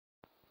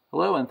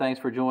Hello and thanks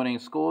for joining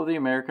School of the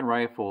American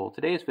Rifle.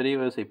 Today's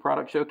video is a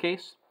product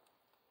showcase.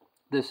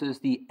 This is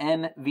the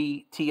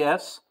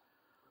NVTS,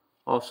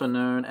 also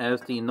known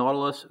as the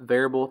Nautilus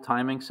Variable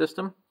Timing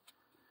System.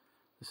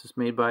 This is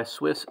made by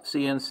Swiss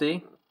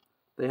CNC.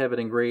 They have it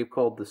engraved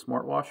called the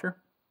Smart Washer.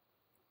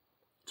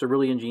 It's a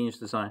really ingenious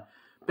design.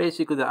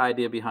 Basically the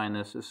idea behind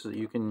this is that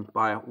you can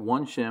buy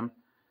one shim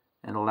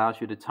and it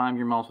allows you to time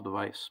your muzzle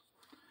device.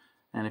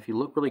 And if you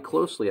look really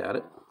closely at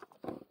it,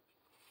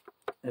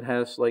 it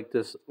has like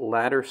this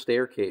ladder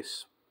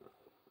staircase.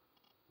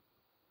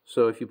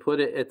 So if you put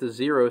it at the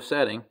 0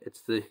 setting,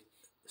 it's the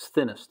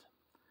thinnest.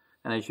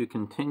 And as you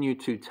continue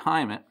to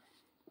time it,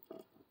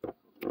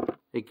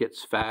 it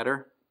gets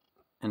fatter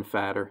and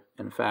fatter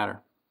and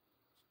fatter.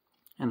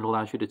 And it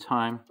allows you to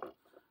time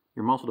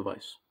your muzzle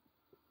device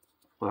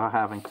without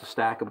having to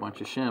stack a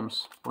bunch of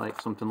shims like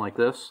something like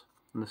this.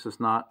 And this is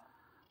not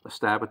a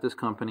stab at this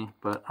company,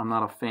 but I'm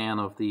not a fan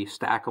of the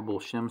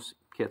stackable shims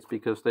kits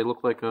because they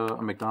look like a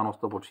McDonald's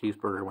double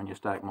cheeseburger when you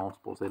stack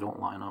multiples. They don't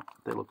line up.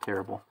 They look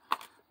terrible.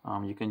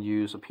 You can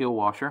use a peel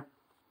washer,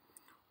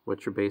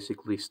 which are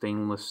basically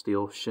stainless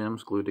steel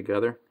shims glued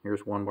together.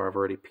 Here's one where I've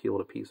already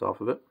peeled a piece off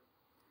of it.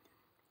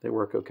 They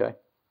work okay.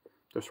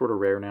 They're sort of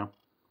rare now,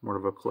 more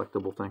of a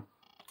collectible thing.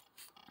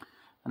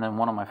 And then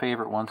one of my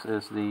favorite ones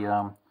is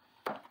the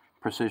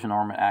precision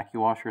armament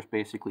AccuWashers.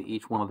 Basically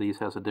each one of these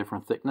has a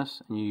different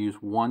thickness and you use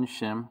one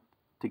shim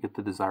to get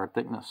the desired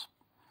thickness.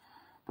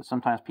 But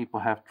sometimes people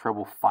have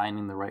trouble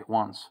finding the right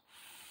ones.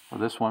 Well,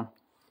 this one,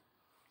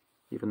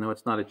 even though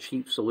it's not a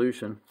cheap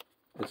solution,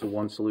 it's a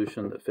one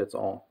solution that fits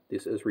all.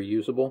 This is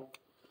reusable,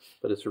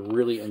 but it's a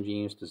really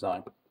ingenious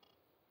design.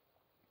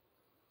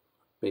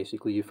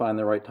 Basically you find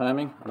the right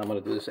timing, and I'm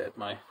going to do this at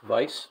my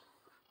vise.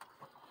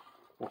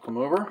 We'll come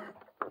over.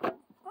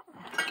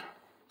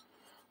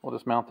 We'll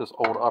just mount this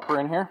old upper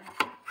in here,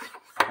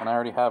 and I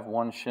already have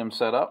one shim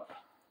set up.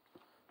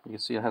 You can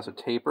see it has a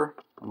taper.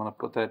 I'm going to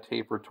put that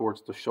taper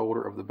towards the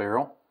shoulder of the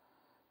barrel.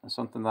 And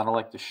something that I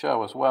like to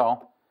show as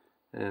well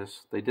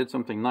is they did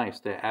something nice.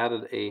 They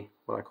added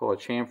what I call a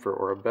chamfer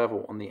or a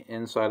bevel on the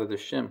inside of the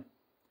shim.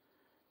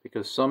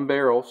 Because some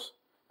barrels,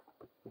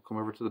 we'll come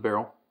over to the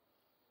barrel,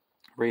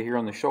 right here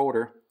on the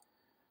shoulder,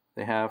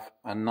 they have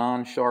a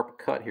non-sharp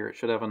cut here. It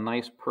should have a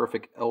nice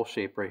perfect L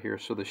shape right here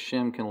so the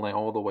shim can lay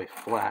all the way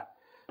flat.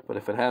 But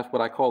if it has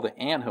what I call the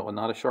anthill and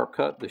not a sharp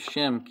cut, the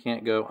shim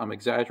can't go, I'm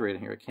exaggerating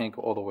here, it can't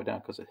go all the way down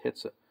because it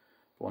hits it.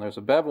 But when there's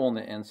a bevel on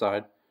the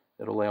inside,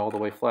 it'll lay all the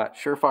way flat.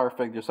 Surefire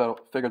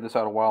figured this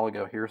out a while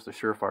ago. Here's the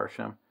Surefire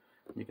shim.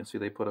 You can see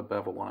they put a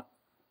bevel on it.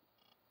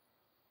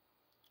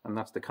 And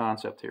that's the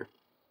concept here.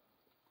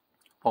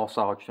 All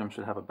solid shims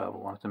should have a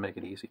bevel on it to make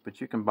it easy.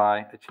 But you can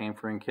buy a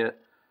chamfering kit.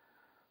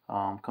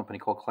 A company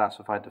called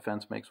Classified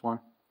Defense makes one.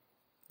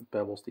 It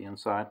bevels the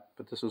inside.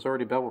 But this is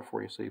already beveled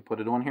for you, so you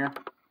put it on here.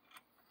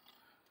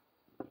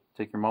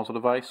 Take your muzzle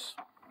device,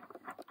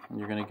 and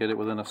you're going to get it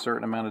within a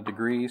certain amount of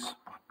degrees.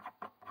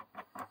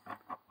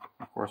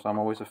 Of course, I'm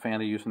always a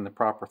fan of using the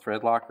proper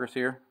thread lockers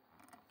here.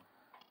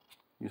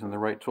 Using the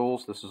right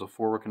tools. This is a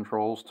forward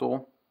controls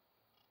tool.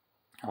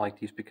 I like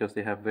these because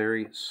they have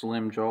very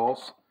slim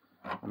jaws,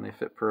 and they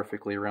fit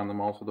perfectly around the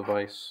muzzle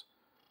device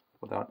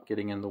without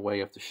getting in the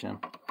way of the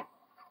shim.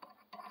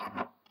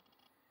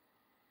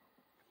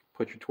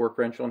 Put your torque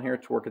wrench on here,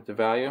 torque it to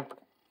value,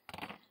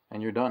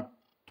 and you're done.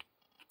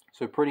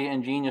 So pretty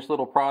ingenious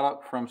little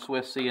product from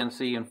Swiss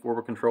CNC and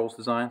Forward Controls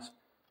Designs.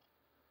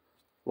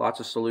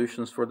 Lots of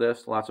solutions for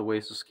this, lots of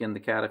ways to skin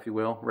the cat, if you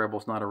will.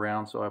 Rebel's not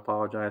around, so I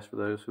apologize for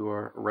those who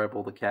are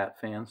Rebel the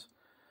Cat fans.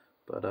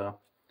 But go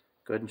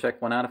ahead and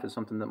check one out if it's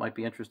something that might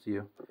be of interest to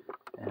you.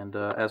 And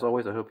as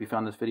always, I hope you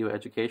found this video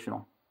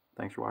educational.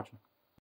 Thanks for watching.